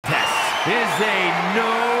is a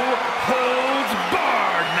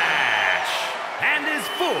no-holds-barred match and is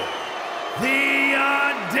for the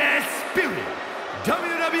undisputed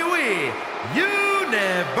WWE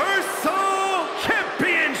Universal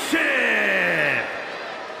Championship.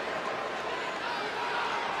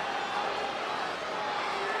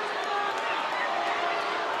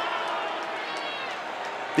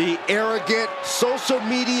 The arrogant social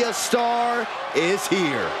media star is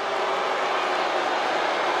here.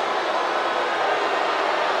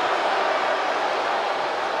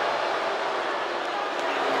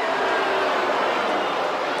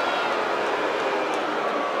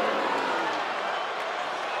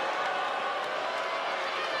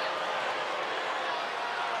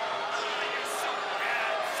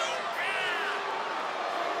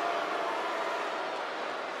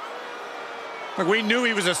 We knew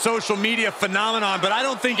he was a social media phenomenon, but I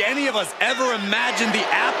don't think any of us ever imagined the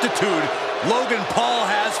aptitude Logan Paul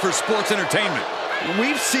has for sports entertainment.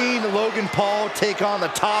 We've seen Logan Paul take on the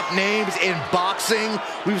top names in boxing.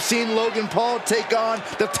 We've seen Logan Paul take on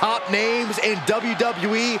the top names in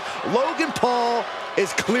WWE. Logan Paul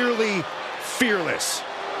is clearly fearless.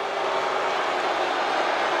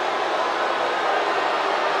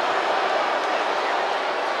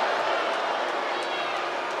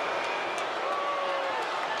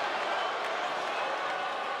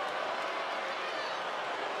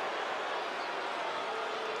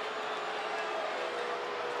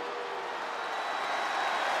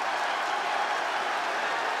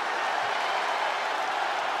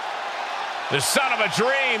 The son of a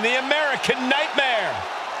dream, the American Nightmare.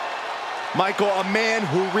 Michael, a man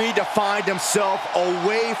who redefined himself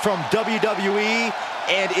away from WWE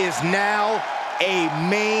and is now a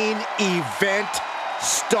main event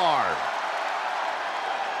star.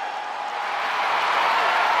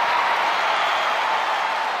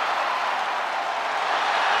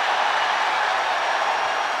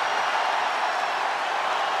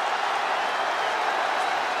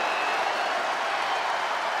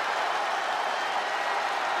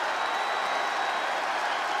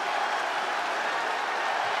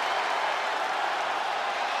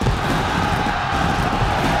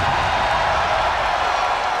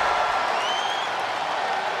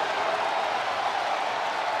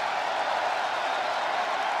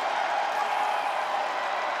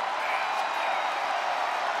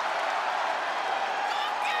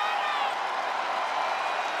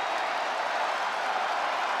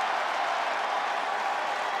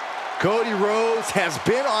 Cody Rhodes has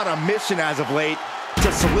been on a mission as of late to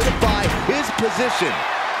solidify his position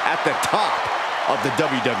at the top of the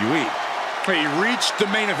WWE. He reached the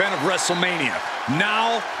main event of WrestleMania.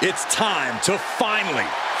 Now it's time to finally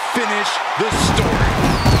finish the story.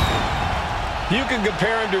 You can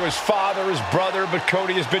compare him to his father, his brother, but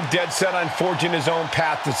Cody has been dead set on forging his own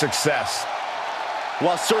path to success.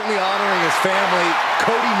 While certainly honoring his family,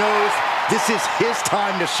 Cody knows this is his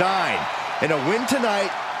time to shine. And a win tonight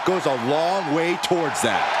goes a long way towards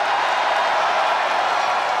that.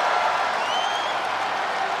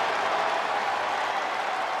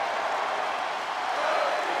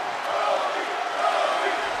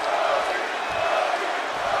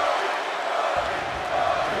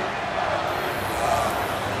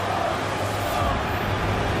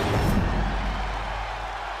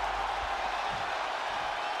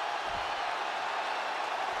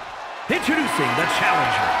 Introducing the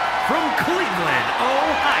challenger from Cleveland,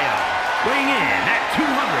 Ohio, weighing in at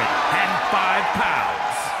 205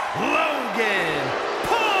 pounds, Logan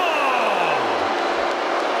Paul.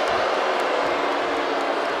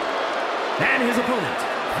 And his opponent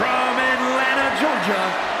from Atlanta, Georgia,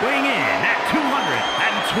 weighing in at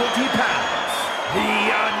 220 pounds,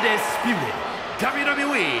 the undisputed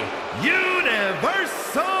WWE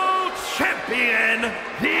Universal Champion,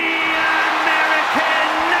 the American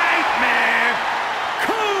Nightmare,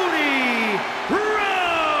 Cody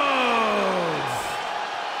Rhodes.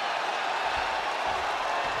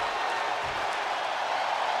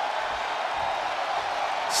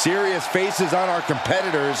 Serious faces on our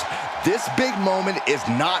competitors. This big moment is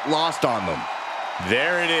not lost on them.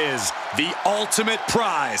 There it is, the ultimate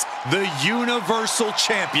prize, the Universal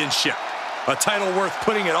Championship. A title worth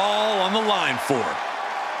putting it all on the line for.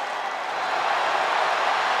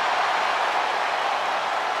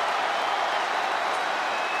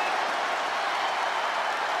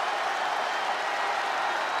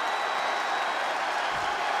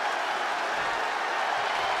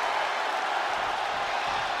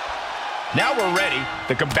 Now we're ready.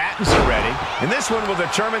 The combatants are ready. And this one will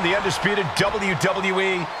determine the undisputed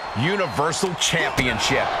WWE Universal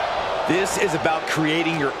Championship. This is about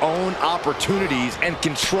creating your own opportunities and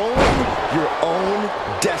controlling your own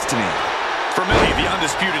destiny. For many, the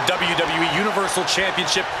undisputed WWE Universal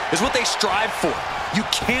Championship is what they strive for. You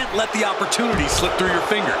can't let the opportunity slip through your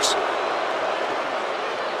fingers.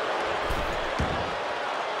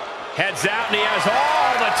 Heads out, and he has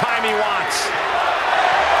all the time he wants.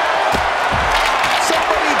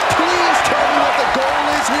 Somebody please tell me what the goal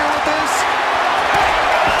is here with this.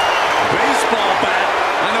 Baseball bat.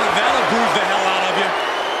 I know that'll bruise the hell out of you.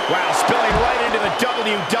 Wow, spilling right into the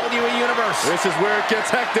WWE Universe. This is where it gets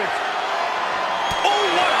hectic. Oh,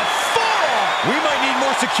 what a forearm! We might need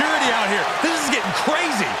more security out here. This is getting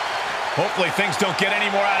crazy. Hopefully things don't get any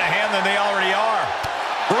more out of hand than they already are.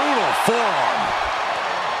 Brutal forearm.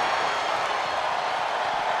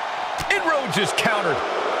 Inroads is countered.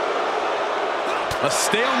 A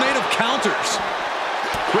stalemate of counters.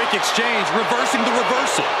 Quick exchange, reversing the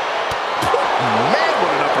reversal. Man,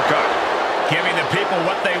 what an uppercut. Giving the people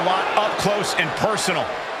what they want up close and personal.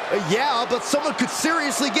 Yeah, but someone could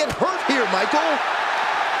seriously get hurt here, Michael.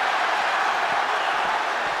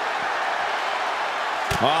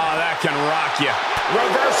 Oh, that can rock you.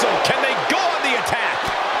 Reversal. Can they go on the attack?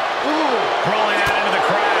 Ooh, crawling out into the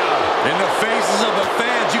crowd. In the faces of the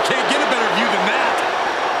fans, you can't get a better view than that.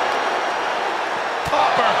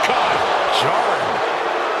 Uppercut. Jarring.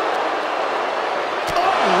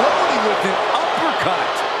 Unloading with an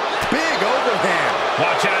uppercut. Big overhand.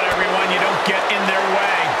 Watch out, everyone. You don't get in their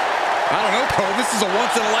way. I don't know, Cole. This is a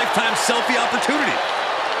once-in-a-lifetime selfie opportunity.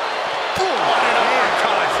 Ooh, what an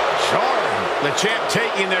uppercut. Jarring. The champ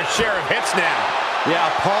taking their share of hits now. Yeah,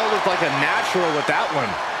 Paul looked like a natural with that one.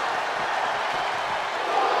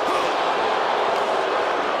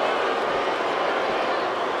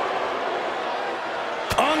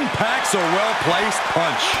 Unpacks a well-placed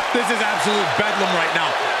punch. This is absolute bedlam right now.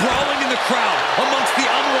 Brawling in the crowd amongst the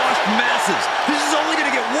unwashed masses. This is only going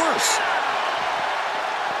to get worse.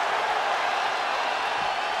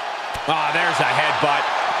 Ah, there's a headbutt.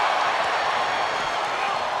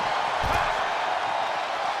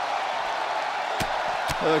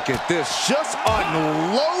 Look at this, just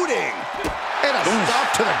unloading. And a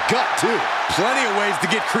stop to the gut, too. Plenty of ways to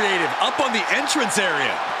get creative. Up on the entrance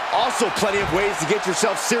area. Also plenty of ways to get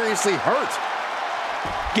yourself seriously hurt.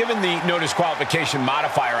 Given the no disqualification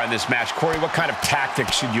modifier on this match, Corey, what kind of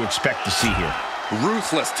tactics should you expect to see here?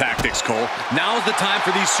 Ruthless tactics, Cole. Now's the time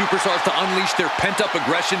for these superstars to unleash their pent-up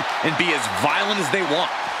aggression and be as violent as they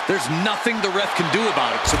want. There's nothing the ref can do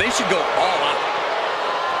about it, so they should go all out.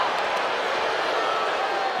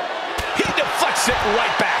 He deflects it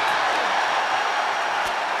right back.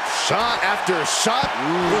 Shot after shot.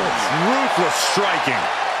 Ruthless striking.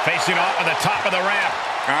 Facing off at the top of the ramp.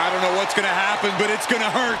 I don't know what's going to happen, but it's going to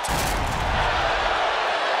hurt.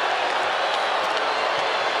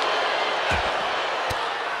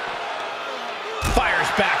 Fires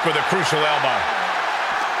back with a crucial elbow.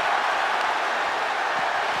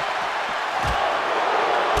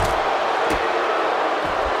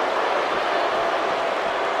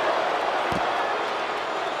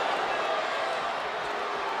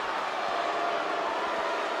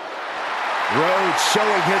 Rhodes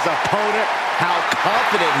showing his opponent how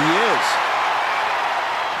confident he is.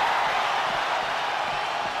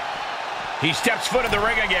 He steps foot in the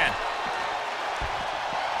ring again.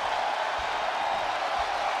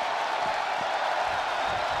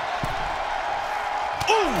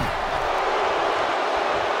 Ooh!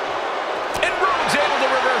 And Rhodes able to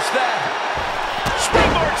reverse that.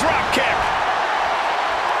 Springboard drop kick.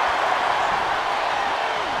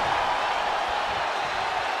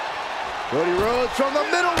 Cody Rhodes from the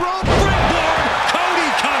middle rope. Springboard Cody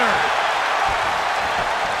cutter.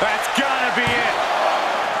 That's gotta be it.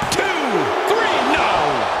 2, 3, no!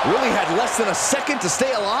 Really had less than a second to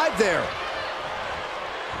stay alive there.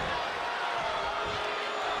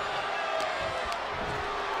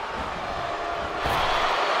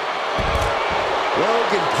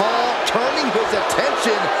 Logan Paul turning his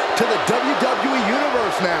attention to the WWE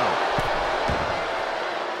Universe now.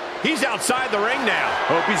 He's outside the ring now.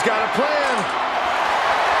 Hope he's got a plan.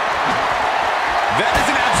 That is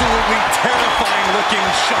an absolutely terrifying looking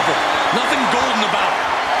shovel. Nothing golden about it.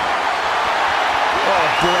 Oh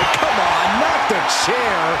boy, come on, not the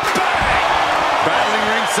chair. Bang! Battling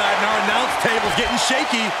ringside and our announce table's getting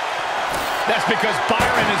shaky. That's because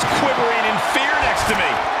Byron is quivering in fear next to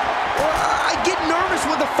me. Well, I get nervous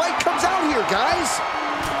when the fight comes out here, guys.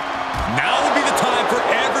 Now would be the time for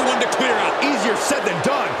everyone to clear out. Easier said than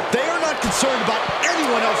done. They are not concerned about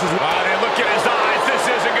anyone else's. And look at his eyes. This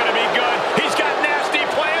isn't going to be good. He's got nasty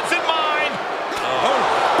plans in mind. Oh,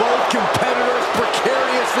 both competitors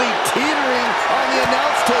precariously teetering on the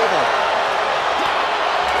announce table.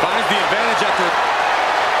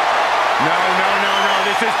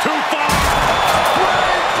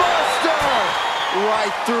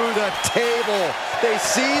 right through the table. They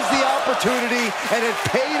seized the opportunity, and it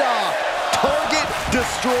paid off. Target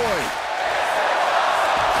destroyed.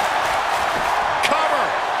 Cover.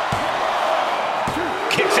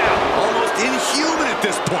 Kicks out. Almost inhuman at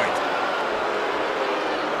this point.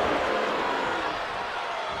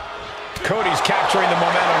 Cody's capturing the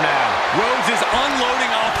momentum now. Rhodes is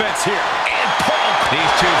unloading offense here. And Paul.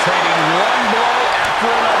 These two trading one blow after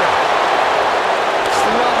another.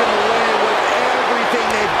 Slugging away with everything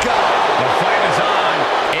they've got. The fight is on,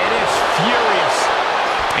 and it's furious.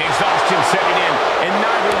 Exhaustion setting in, and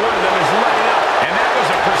neither one of them is letting up. And that was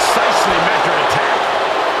a precisely measured attack.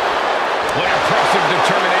 What impressive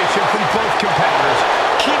determination from both competitors,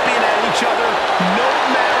 keeping at each other no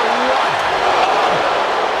matter what.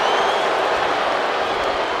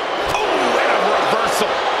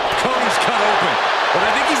 Cody's cut open, but I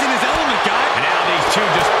think he's in his element, guy. And now these two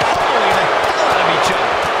just pulling the hell out of each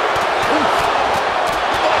other. Oof.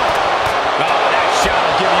 Oh, that shot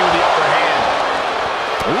will give you the upper hand.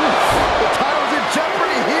 Oof. The title's in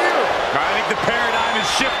jeopardy here. I think the paradigm has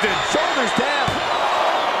shifted. Shoulders down.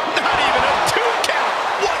 Not even a 2 count.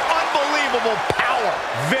 What unbelievable power.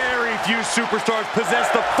 Very few superstars possess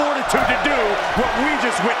the fortitude to do what we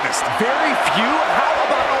just witnessed. Very few? How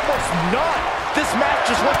about almost none? This match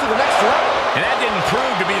just went to the next level. And that didn't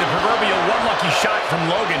prove to be the proverbial one lucky shot from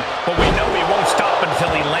Logan, but we know he won't stop until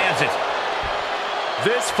he lands it.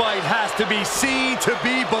 This fight has to be seen to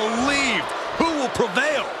be believed. Who will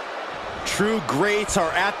prevail? True greats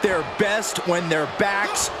are at their best when their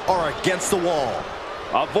backs are against the wall.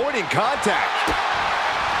 Avoiding contact.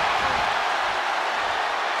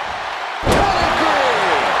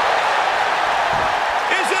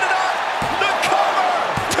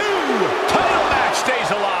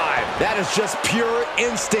 That is just pure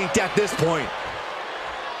instinct at this point.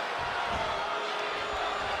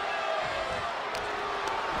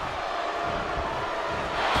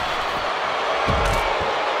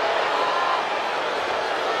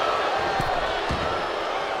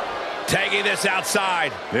 Tagging this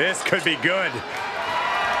outside. This could be good.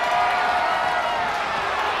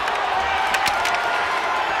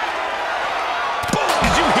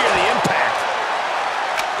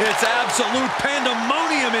 It's absolute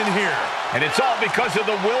pandemonium in here. And it's all because of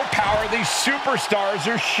the willpower these superstars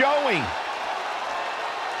are showing.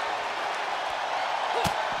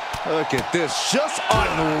 Look at this, just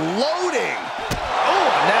unloading. Oh,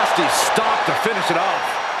 a nasty stop to finish it off.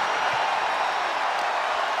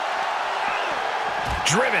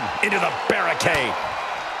 Driven into the barricade.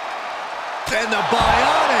 And the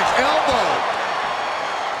bionic elbow.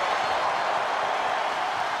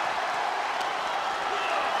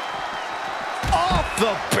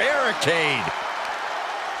 The barricade.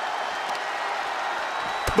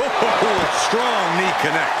 Oh, strong knee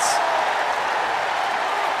connects.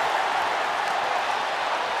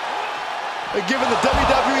 They're giving the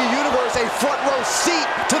WWE Universe a front row seat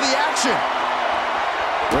to the action.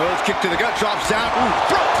 Rhodes kick to the gut, drops down. Ooh,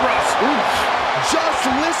 front thrust. Ooh. Just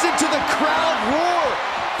listen to the crowd roar.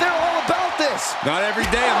 They're all about this. Not every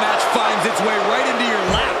day a match finds its way right into your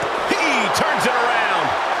lap. He turns it around.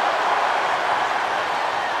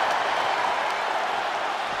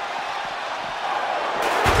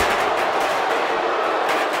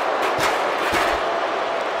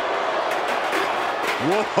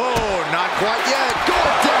 Whoa, not quite yet.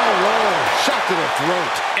 Going down low. Shot to the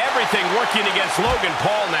throat. Everything working against Logan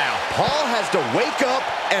Paul now. Paul has to wake up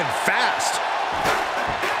and fast.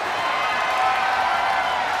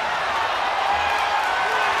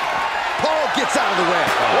 Paul gets out of the way.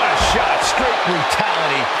 What a shot. Straight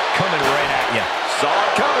brutality coming right at you. Saw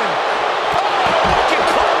it coming. Oh, look at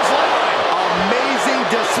clothesline. Amazing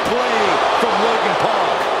display from Logan Paul.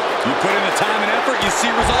 You put in the time and effort, you see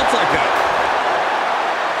results like that.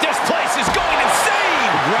 This place is going insane!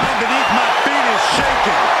 The ground beneath my feet is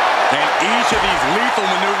shaking. And each of these lethal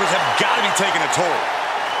maneuvers have got to be taking a toll.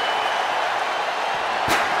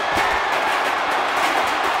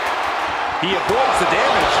 He avoids the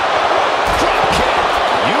damage. Drop kick.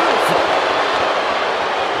 Beautiful.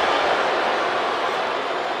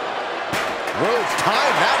 Rhodes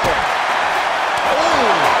timed that one. Oh,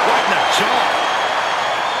 right in the jaw.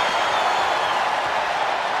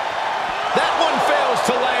 That one fails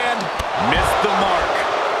to land. Missed the mark.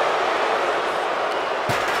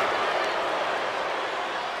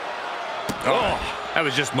 Oh, that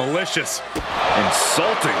was just malicious.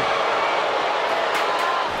 Insulting.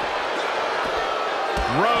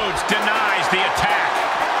 Rhodes denies the attack.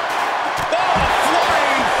 Oh,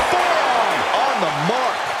 flying forearm On the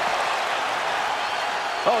mark.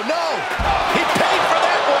 Oh, no. He paid for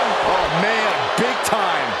that one. Oh, man, big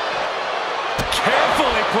time. Careful.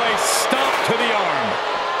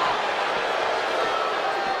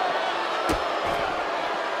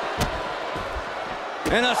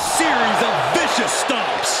 And a series of vicious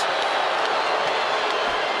stomps.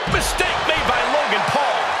 Mistake made by Logan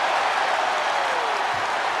Paul.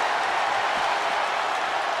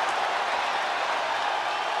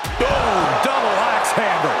 Oh, double axe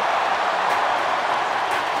handle.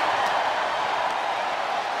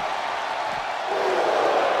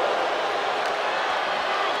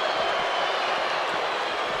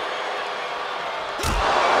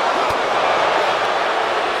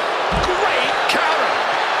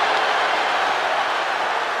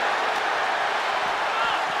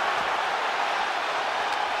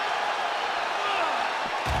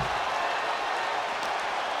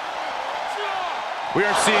 We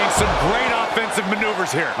are seeing some great offensive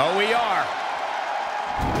maneuvers here. Oh, we are.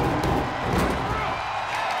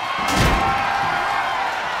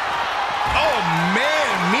 Oh,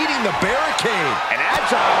 man, meeting the barricade. An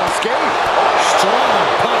agile escape. Strong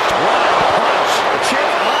punch, wild punch. The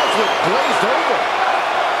champ's eyes look glazed over.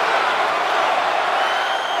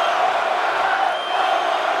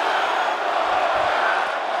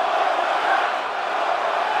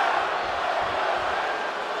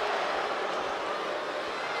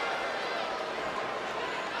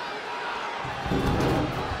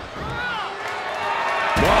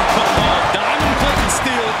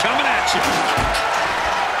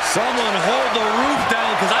 Someone hold the roof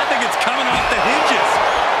down, because I think it's coming off the hinges.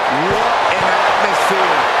 What an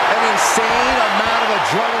atmosphere. An insane amount of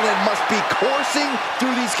adrenaline must be coursing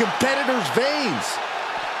through these competitors' veins.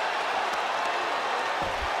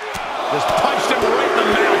 Just punched him right in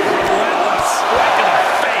the mouth. Relentless. Right in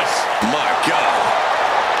the face. My God.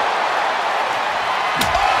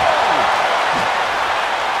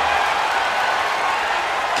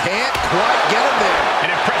 Can't quite get him there. An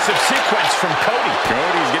impressive sequence from Cody.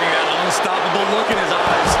 Cody's getting that unstoppable look in his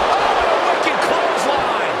eyes. Oh, wicked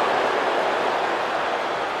clothesline.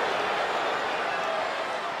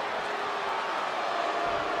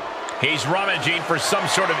 He's rummaging for some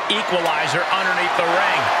sort of equalizer underneath the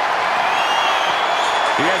ring.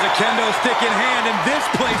 He has a kendo stick in hand, and this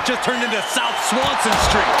place just turned into South Swanson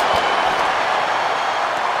Street.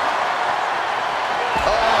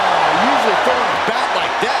 Usually throwing a bat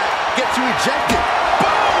like that gets you ejected.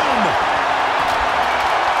 Boom!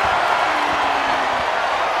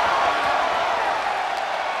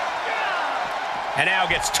 And now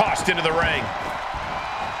gets tossed into the ring.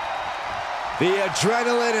 The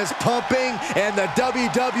adrenaline is pumping, and the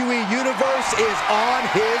WWE Universe is on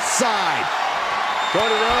his side.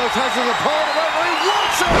 Cody Rhodes has his opponent right where he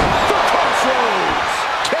wants him. The crossroads.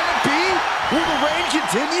 Can it be? Will the reign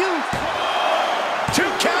continue? 2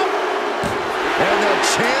 count. And the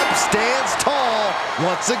champ stands tall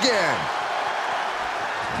once again.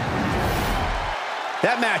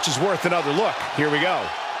 That match is worth another look. Here we go.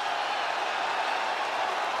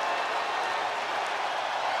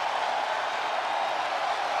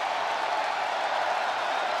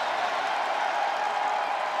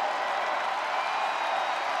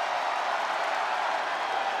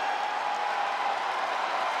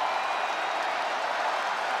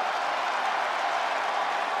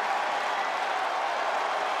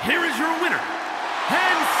 Here is your winner,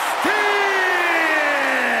 and still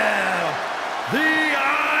the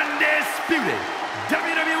undisputed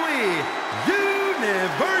WWE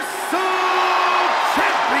Universal